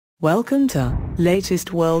Welcome to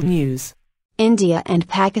latest world news. India and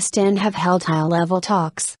Pakistan have held high-level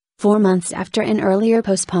talks, 4 months after an earlier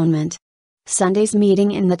postponement. Sunday's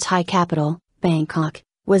meeting in the Thai capital, Bangkok,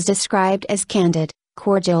 was described as candid,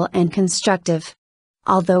 cordial and constructive.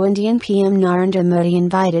 Although Indian PM Narendra Modi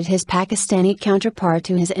invited his Pakistani counterpart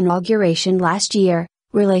to his inauguration last year,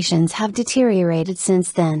 relations have deteriorated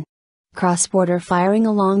since then. Cross-border firing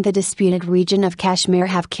along the disputed region of Kashmir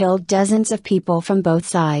have killed dozens of people from both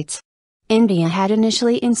sides. India had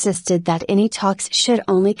initially insisted that any talks should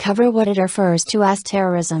only cover what it refers to as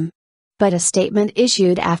terrorism. But a statement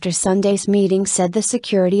issued after Sunday's meeting said the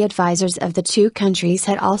security advisors of the two countries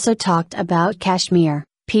had also talked about Kashmir,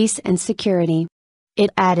 peace and security. It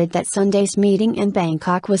added that Sunday's meeting in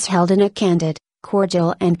Bangkok was held in a candid,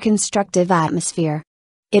 cordial and constructive atmosphere.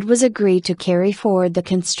 It was agreed to carry forward the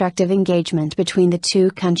constructive engagement between the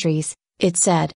two countries, it said.